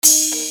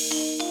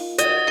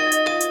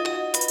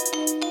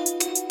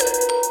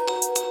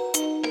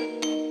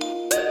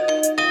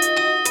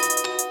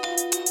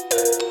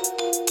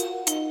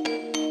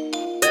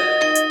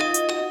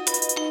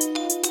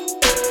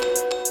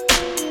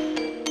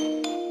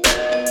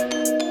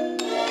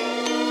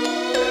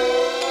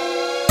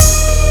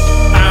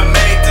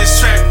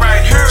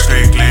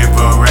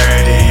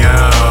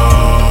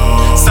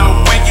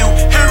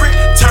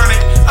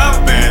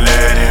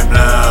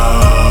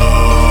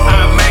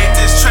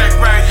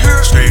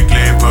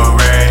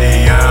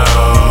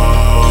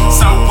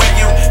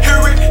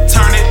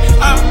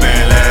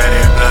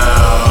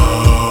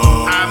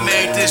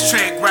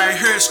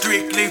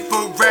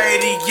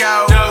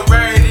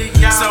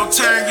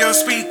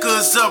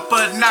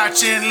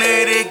watch and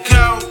let it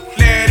go,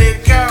 let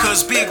it go.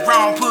 Cause Big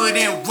Ron put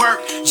in work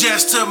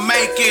just to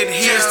make it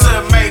here,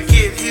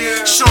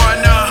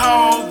 showing the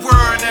whole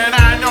world that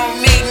I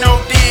don't need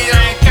no deal,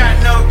 ain't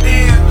got no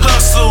deal.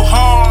 Hustle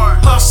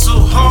hard,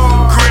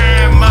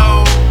 grind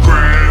mode.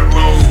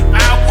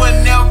 I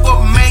would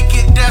never make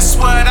it, that's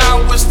what I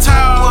was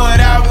told.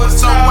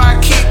 So I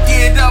kicked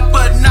it up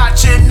a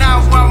notch and now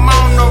I'm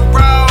on the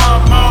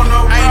road.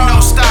 Ain't no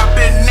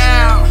stopping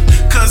now,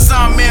 cause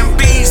I'm in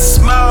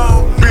beast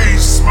mode.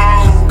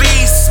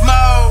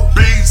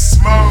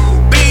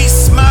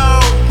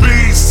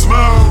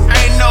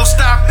 Ain't no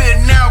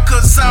stopping now,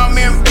 cause I'm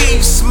in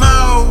beast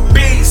mode.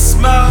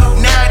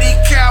 Now these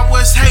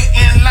cowards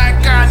hating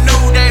like I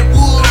knew they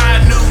would.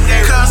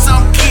 Cause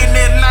I'm getting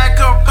it like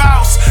a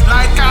boss,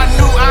 like I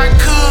knew I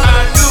could.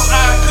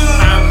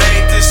 I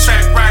made this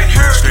track right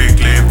here,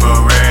 strictly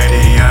for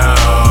radio.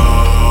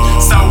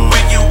 So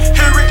when you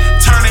hear it,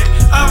 turn it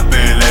up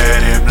and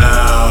let it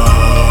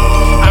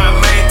blow. I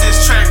made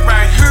this track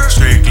right here,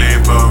 strictly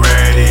for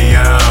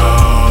radio.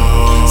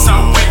 So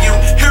when you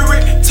hear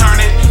it, turn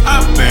it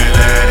up and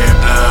let it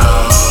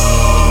blow.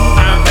 I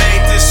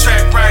made this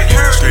track right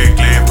here,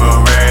 strictly for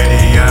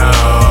radio.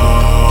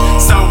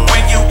 So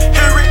when you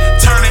hear it,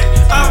 turn it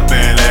up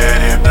and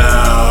let it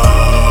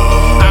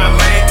blow. I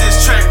made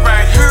this track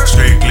right here,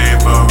 strictly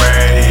for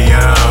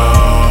radio.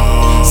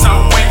 So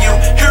when you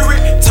hear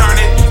it, turn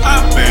it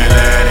up and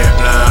let it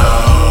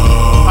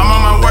blow. I'm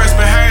on my worst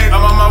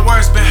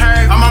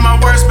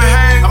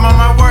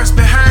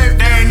behavior,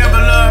 They ain't never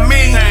loved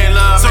me,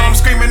 so I'm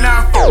screaming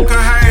out, fuck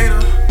a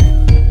hater.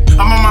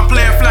 I'm on my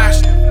player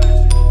flash,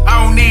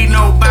 I don't need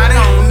nobody,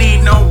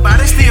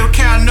 still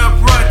counting up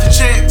royalty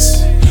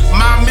checks.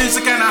 My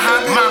music and a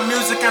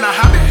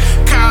hobby,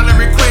 Call and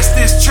request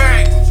this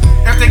track.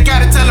 If they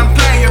got it, tell them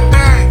play it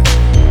back.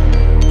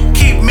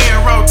 Keep me in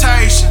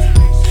rotation,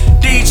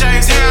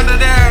 DJs handle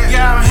that,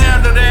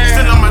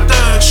 Still on my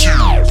thug shit,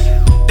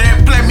 they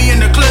play me in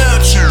the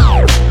club shit.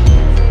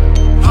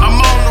 I'm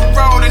on the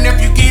road and if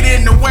you get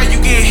in the way, you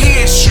get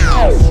hit shit.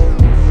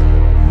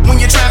 When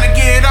you're trying to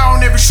get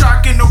on, every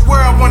shark in the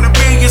world wanna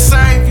be your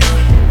savior.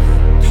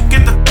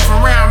 Get the f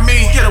around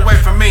me, get away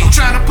from me. I'm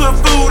trying to put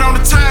food on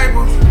the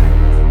table.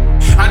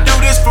 I do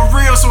this for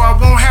real so I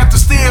won't have to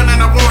steal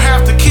and I won't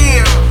have to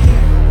kill.